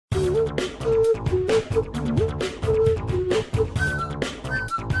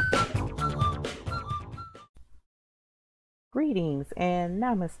Greetings and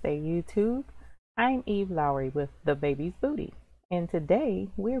namaste YouTube. I'm Eve Lowry with The Baby's Booty, and today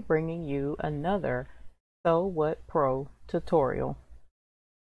we're bringing you another Sew What Pro tutorial.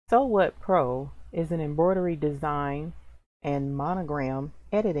 Sew What Pro is an embroidery design and monogram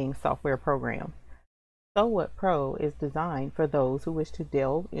editing software program. Sew What Pro is designed for those who wish to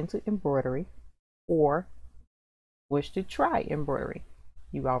delve into embroidery or wish to try embroidery.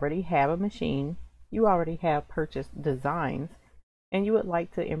 You already have a machine, you already have purchased designs, and you would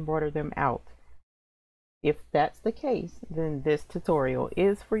like to embroider them out. If that's the case, then this tutorial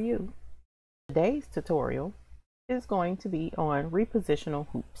is for you. Today's tutorial is going to be on repositional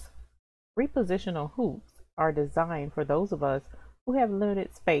hoops. Repositional hoops are designed for those of us who have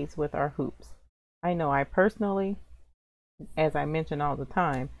limited space with our hoops. I know I personally, as I mention all the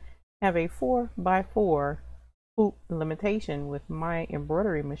time, have a 4x4 hoop limitation with my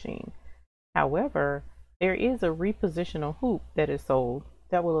embroidery machine. However, there is a repositional hoop that is sold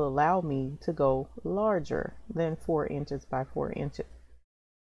that will allow me to go larger than 4 inches by 4 inches.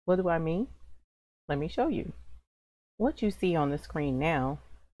 What do I mean? Let me show you. What you see on the screen now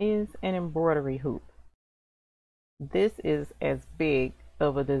is an embroidery hoop. This is as big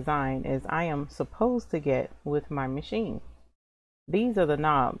of a design as I am supposed to get with my machine. These are the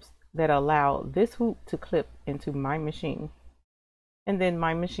knobs that allow this hoop to clip into my machine. And then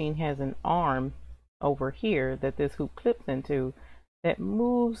my machine has an arm over here that this hoop clips into that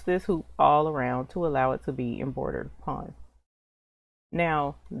moves this hoop all around to allow it to be embroidered upon.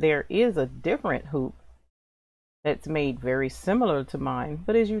 Now, there is a different hoop that's made very similar to mine,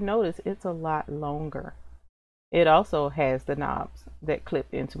 but as you notice, it's a lot longer. It also has the knobs that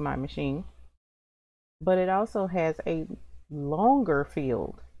clip into my machine, but it also has a longer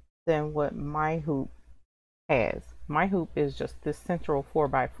field than what my hoop has. My hoop is just this central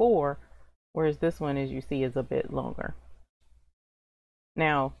 4x4, whereas this one, as you see, is a bit longer.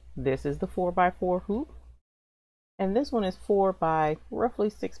 Now, this is the 4x4 hoop, and this one is 4 by roughly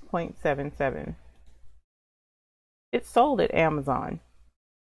 6.77. It's sold at Amazon.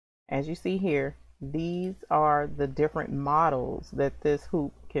 As you see here, these are the different models that this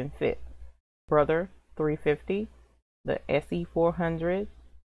hoop can fit. Brother 350, the SE 400,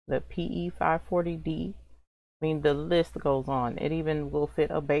 the PE 540D. I mean, the list goes on. It even will fit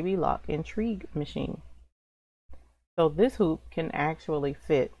a Babylock Intrigue machine. So this hoop can actually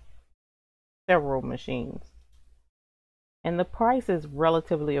fit several machines. And the price is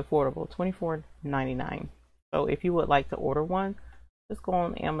relatively affordable, $24.99. So if you would like to order one, just go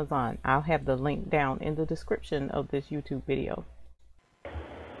on Amazon. I'll have the link down in the description of this YouTube video.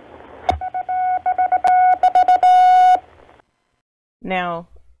 Now,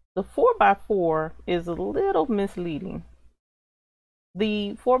 the 4x4 is a little misleading.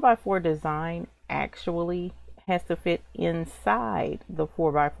 The 4x4 design actually has to fit inside the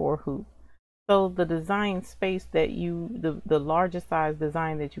 4x4 hoop. So the design space that the largest size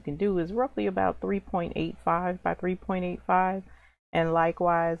design that you can do is roughly about 3.85 by 3.85. And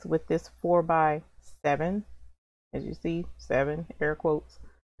likewise with this 4x7, as you see, 7 air quotes,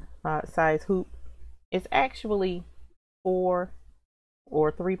 size hoop, it's actually 4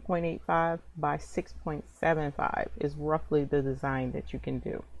 or 3.85 by 6.75 is roughly the design that you can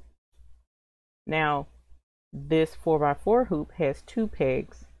do. Now, this 4x4 hoop has 2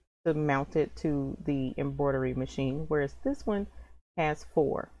 pegs to mount it to the embroidery machine, whereas this one has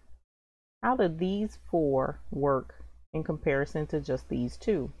 4. How do these 4 work in comparison to just these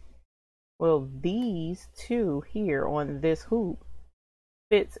 2? Well, these 2 here on this hoop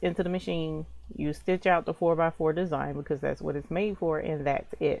fits into the machine. You stitch out the 4x4 design because that's what it's made for, and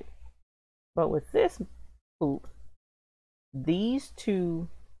that's it. But with this hoop, these 2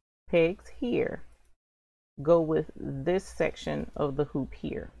 pegs here go with this section of the hoop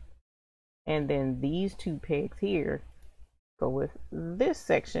here, and then these 2 pegs here go with this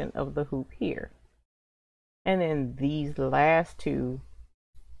section of the hoop here, and then these last 2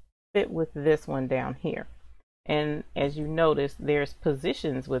 fit with this one down here. And as you notice, there's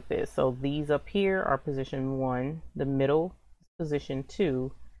positions with this. So these up here are position 1, the middle is position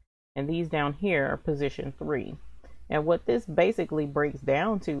 2, and these down here are position 3. And what this basically breaks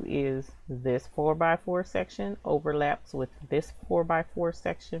down to is this 4x4 section overlaps with this 4x4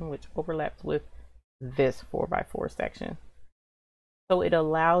 section, which overlaps with this 4x4 section. So it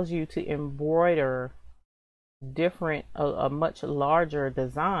allows you to embroider a much larger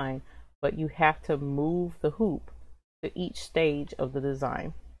design, but you have to move the hoop to each stage of the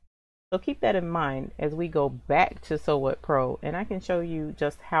design. So keep that in mind as we go back to Sew What Pro, and I can show you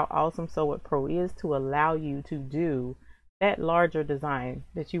just how awesome Sew What Pro is to allow you to do that larger design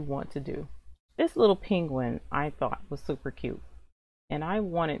that you want to do. This little penguin I thought was super cute, and I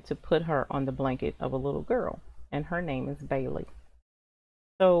wanted to put her on the blanket of a little girl, and her name is Bailey.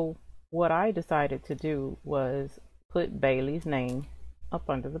 So what I decided to do was put Bailey's name up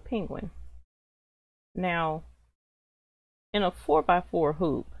under the penguin. Now, in a 4x4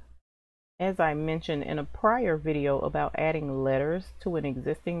 hoop, as I mentioned in a prior video about adding letters to an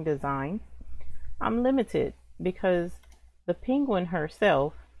existing design, I'm limited because the penguin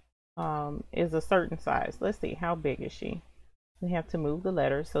herself is a certain size. Let's see, how big is she? We have to move the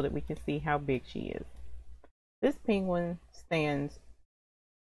letters so that we can see how big she is. This penguin stands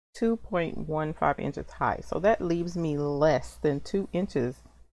 2.15 inches high, so that leaves me less than 2 inches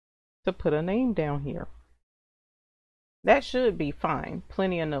to put a name down here. That should be fine,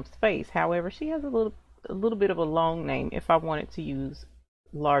 plenty enough space. However, she has a little bit of a long name if I wanted to use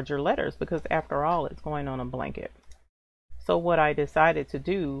larger letters, because after all, it's going on a blanket. So what I decided to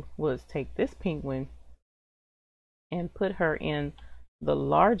do was take this penguin and put her in the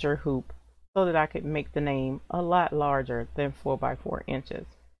larger hoop so that I could make the name a lot larger than 4x4 inches.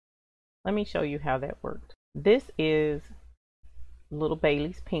 Let me show you how that worked. This is little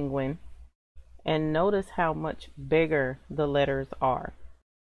Bailey's penguin, and notice how much bigger the letters are.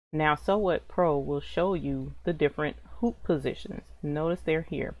 Now Sew What Pro will show you the different hoop positions. Notice they're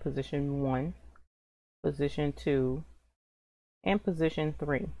here: position 1, position 2, and position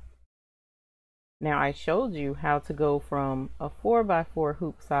 3. Now I showed you how to go from a 4x4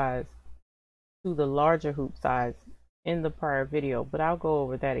 hoop size to the larger hoop size in the prior video, but I'll go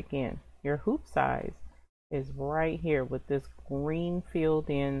over that again. Your hoop size is right here with this green filled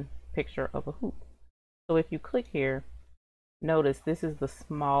in picture of a hoop. So if you click here, notice this is the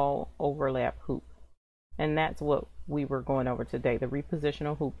small overlap hoop, and that's what we were going over today. The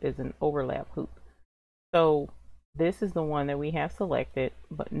repositional hoop is an overlap hoop. So this is the one that we have selected,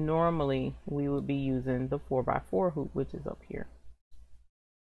 but normally we would be using the 4x4 hoop, which is up here.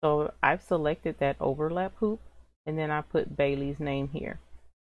 So I've selected that overlap hoop, and then I put Bailey's name here.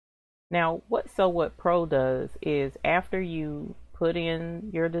 Now what Sew What Pro does is, after you put in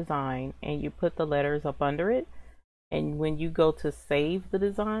your design and you put the letters up under it, and when you go to save the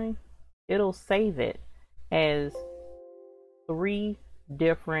design, it'll save it as 3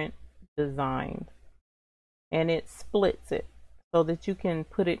 different designs, and it splits it so that you can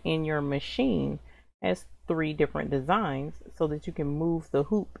put it in your machine as 3 different designs, so that you can move the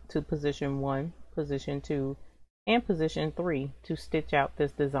hoop to position 1, position 2, and position 3 to stitch out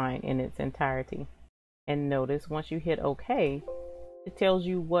this design in its entirety. And notice once you hit OK, it tells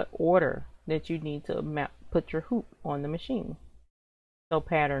you what order that you need to put your hoop on the machine. So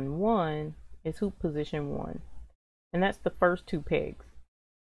pattern 1 is hoop position 1, and that's the first 2 pegs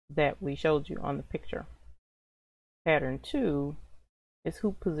that we showed you on the picture. Pattern 2 is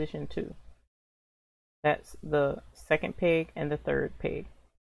hoop position 2. That's the second peg and the third peg.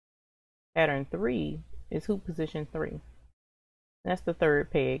 Pattern 3 is hoop position 3. That's the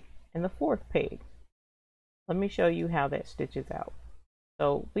third peg and the fourth peg. Let me show you how that stitches out.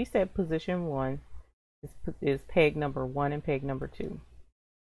 So we said position 1 is peg number 1 and peg number 2.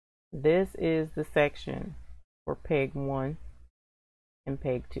 This is the section for peg 1 and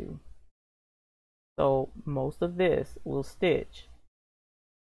peg 2. So most of this will stitch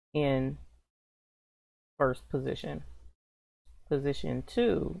in first position. Position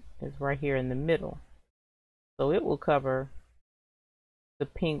 2 is right here in the middle. So it will cover the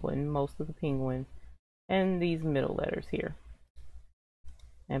penguin, most of the penguin, and these middle letters here.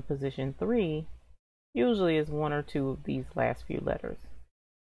 And position 3 usually is 1 or 2 of these last few letters.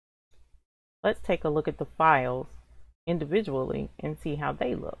 Let's take a look at the files individually and see how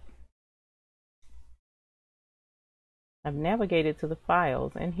they look. I've navigated to the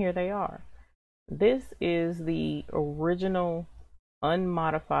files, and here they are. This is the original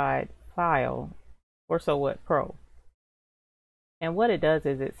unmodified file for Sew What Pro. And what it does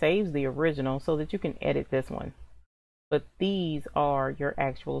is it saves the original so that you can edit this one. But these are your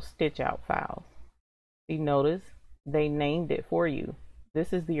actual stitch out files. You notice they named it for you.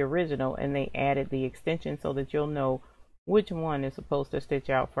 This is the original, and they added the extension so that you'll know which one is supposed to stitch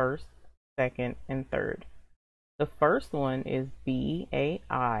out first, second, and third. The first one is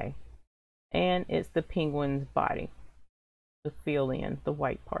BAI, and it's the penguin's body to fill in the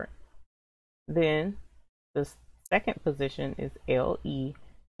white part. Then the second position is LE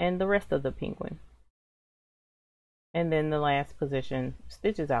and the rest of the penguin. And then the last position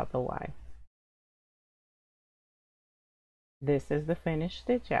stitches out the Y. This is the finished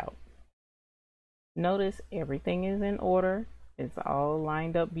stitch out. Notice everything is in order. It's all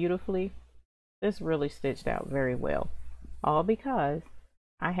lined up beautifully. This really stitched out very well, all because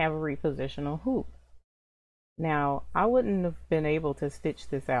I have a repositional hoop. Now, I wouldn't have been able to stitch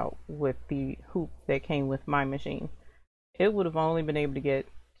this out with the hoop that came with my machine. It would have only been able to get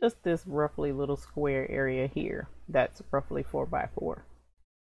just this roughly little square area here. That's roughly 4 by 4.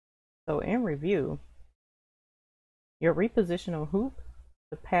 So in review, your repositional hoop,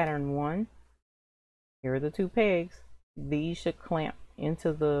 the pattern 1, here are the 2 pegs. These should clamp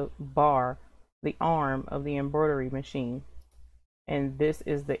into the bar, the arm of the embroidery machine. And this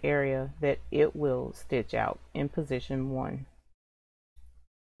is the area that it will stitch out in position 1.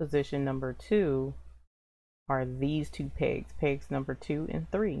 Position number 2 are these 2 pegs, pegs number 2 and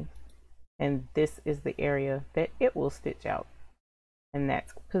 3. And this is the area that it will stitch out. And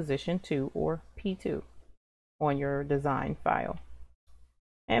that's position 2 or P2 on your design file.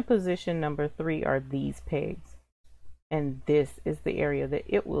 And position number 3 are these pegs. And this is the area that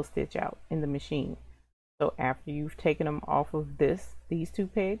it will stitch out in the machine. So after you've taken them off of these 2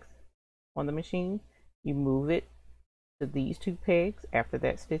 pegs on the machine, you move it to these 2 pegs. After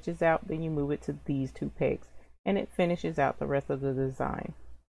that stitches out, then you move it to these 2 pegs, and it finishes out the rest of the design.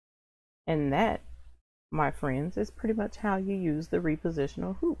 And that, my friends, is pretty much how you use the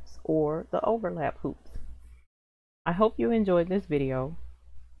repositional hoops or the overlap hoops. I hope you enjoyed this video.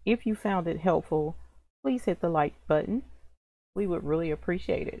 If you found it helpful, please hit the like button. We would really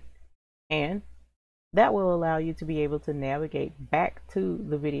appreciate it. And that will allow you to be able to navigate back to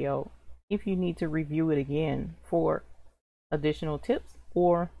the video if you need to review it again for additional tips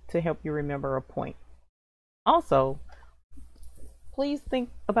or to help you remember a point. Also, please think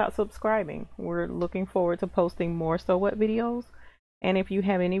about subscribing. We're looking forward to posting more Sew What videos. And if you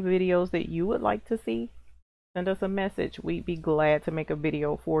have any videos that you would like to see, send us a message. We'd be glad to make a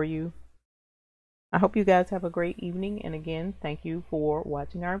video for you. I hope you guys have a great evening. And again, thank you for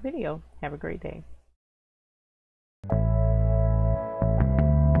watching our video. Have a great day.